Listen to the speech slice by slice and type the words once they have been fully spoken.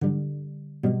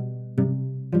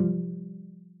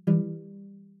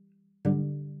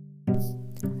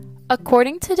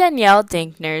According to Danielle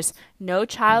Dankner's No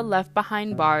Child Left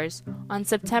Behind bars, on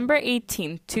September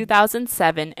 18,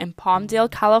 2007, in Palmdale,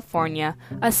 California,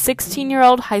 a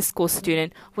 16-year-old high school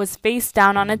student was face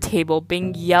down on a table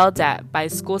being yelled at by a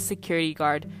school security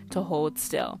guard to hold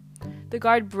still. The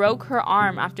guard broke her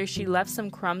arm after she left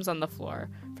some crumbs on the floor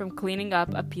from cleaning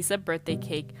up a piece of birthday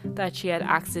cake that she had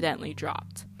accidentally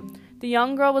dropped. The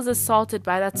young girl was assaulted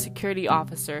by that security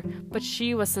officer, but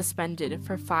she was suspended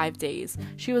for 5 days.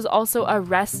 She was also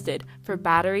arrested for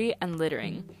battery and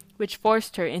littering, which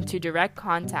forced her into direct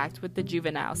contact with the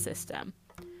juvenile system.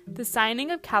 The signing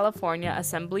of California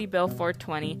Assembly Bill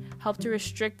 420 helped to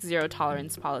restrict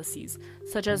zero-tolerance policies,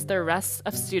 such as the arrests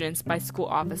of students by school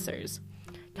officers.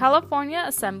 California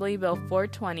Assembly Bill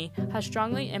 420 has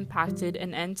strongly impacted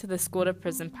an end to the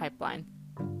school-to-prison pipeline.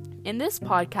 In this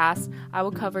podcast, I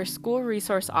will cover school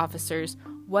resource officers,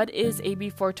 what is AB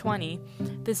 420,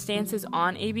 the stances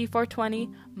on AB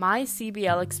 420, my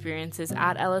CBL experiences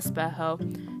at El Espejo,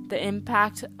 the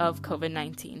impact of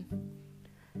COVID-19.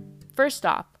 First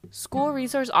off, school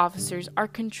resource officers are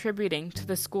contributing to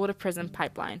the school-to-prison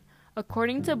pipeline.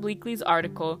 According to Bleakley's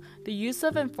article, the use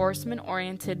of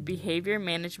enforcement-oriented behavior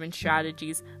management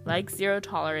strategies like zero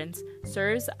tolerance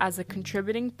serves as a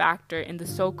contributing factor in the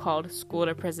so-called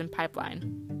school-to-prison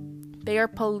pipeline. They are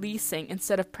policing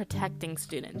instead of protecting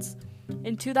students.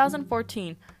 In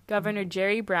 2014, Governor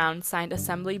Jerry Brown signed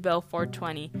Assembly Bill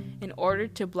 420 in order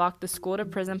to block the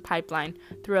school-to-prison pipeline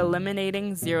through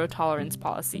eliminating zero-tolerance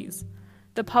policies.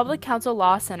 The Public Counsel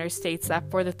Law Center states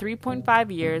that for the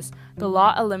 3.5 years, the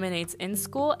law eliminates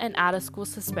in-school and out-of-school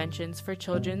suspensions for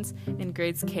children in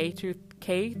grades K through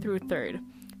 3rd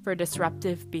for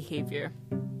disruptive behavior.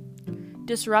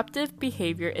 Disruptive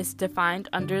behavior is defined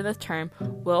under the term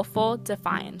willful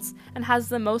defiance and has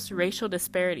the most racial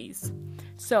disparities.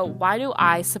 So why do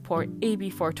I support AB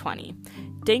 420?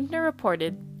 Dankner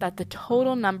reported that the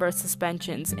total number of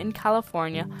suspensions in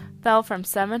California fell from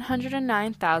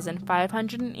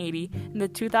 709,580 in the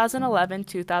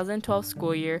 2011-2012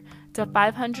 school year to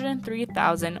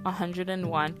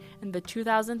 503,101 in the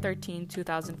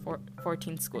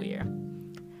 2013-2014 school year.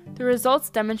 The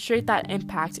results demonstrate that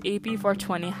impact AB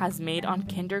 420 has made on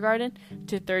kindergarten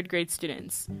to 3rd grade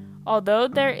students. Although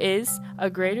there is a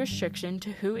great restriction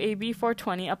to who AB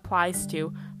 420 applies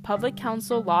to, Public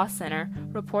Counsel Law Center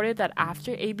reported that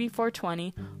after AB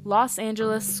 420, Los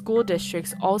Angeles school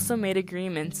districts also made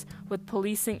agreements with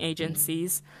policing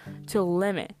agencies to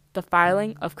limit the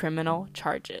filing of criminal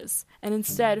charges and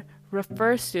instead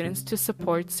refer students to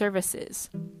support services.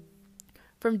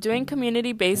 From doing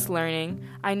community-based learning,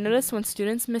 I noticed when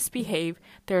students misbehave,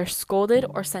 they are scolded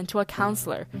or sent to a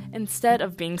counselor instead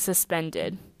of being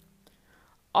suspended.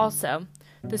 Also,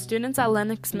 the students at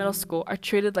Lenox Middle School are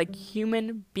treated like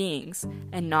human beings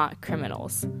and not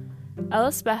criminals. El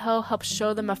Espejo helps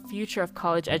show them a future of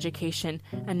college education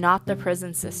and not the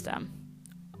prison system.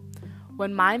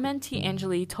 When my mentee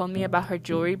Angelique told me about her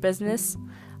jewelry business,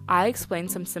 I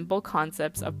explained some simple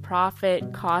concepts of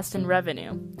profit, cost, and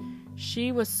revenue.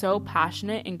 She was so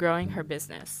passionate in growing her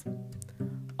business.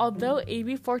 Although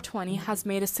AB 420 has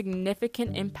made a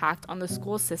significant impact on the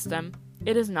school system,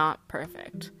 it is not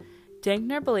perfect.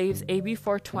 Dankner believes AB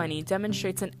 420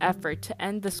 demonstrates an effort to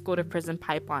end the school-to-prison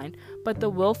pipeline, but the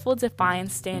willful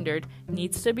defiance standard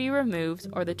needs to be removed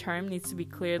or the term needs to be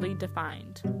clearly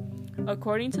defined.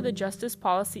 According to the Justice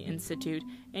Policy Institute,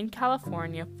 in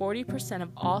California, 40% of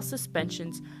all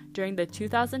suspensions during the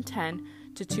 2010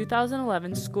 to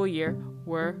 2011 school year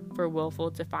were for willful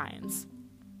defiance.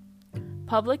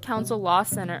 Public Counsel Law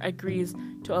Center agrees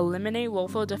to eliminate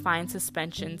willful defiance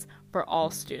suspensions for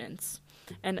all students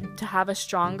and to have a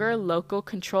stronger local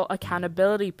control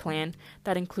accountability plan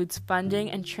that includes funding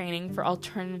and training for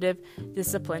alternative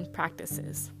discipline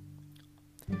practices.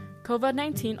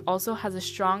 COVID-19 also has a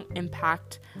strong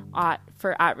impact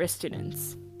for at-risk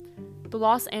students. The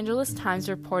Los Angeles Times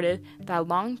reported that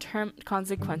long-term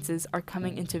consequences are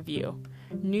coming into view.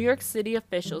 New York City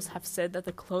officials have said that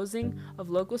the closing of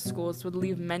local schools would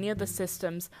leave many of the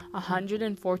system's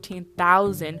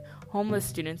 114,000 homeless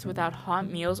students without hot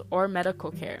meals or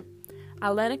medical care.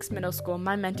 At Lenox Middle School,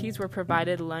 my mentees were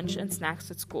provided lunch and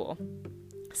snacks at school.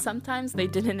 Sometimes they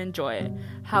didn't enjoy it.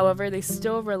 However, they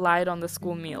still relied on the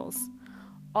school meals.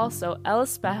 Also, El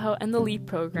Espejo and the LEAP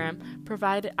program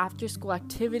provided after-school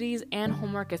activities and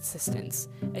homework assistance.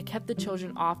 It kept the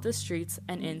children off the streets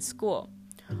and in school.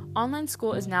 Online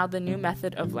school is now the new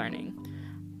method of learning,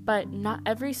 but not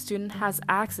every student has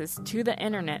access to the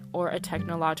internet or a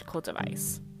technological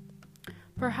device.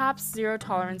 Perhaps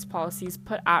zero-tolerance policies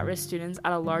put at-risk students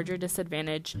at a larger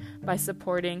disadvantage by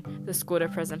supporting the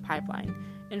school-to-prison pipeline.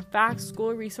 In fact,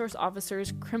 school resource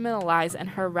officers criminalize and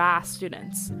harass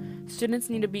students. Students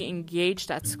need to be engaged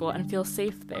at school and feel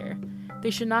safe there.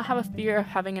 They should not have a fear of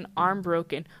having an arm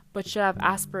broken, but should have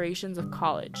aspirations of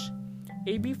college.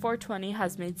 AB 420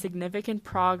 has made significant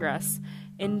progress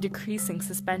in decreasing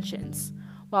suspensions.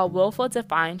 While willful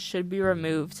defiance should be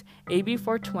removed, AB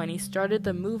 420 started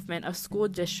the movement of school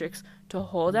districts to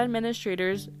hold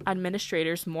administrators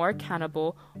more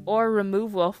accountable or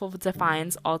remove willful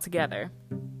defiance altogether.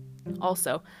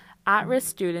 Also, at-risk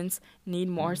students need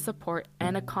more support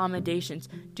and accommodations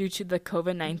due to the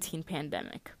COVID-19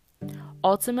 pandemic.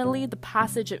 Ultimately, the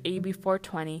passage of AB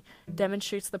 420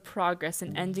 demonstrates the progress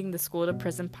in ending the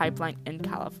school-to-prison pipeline in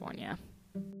California.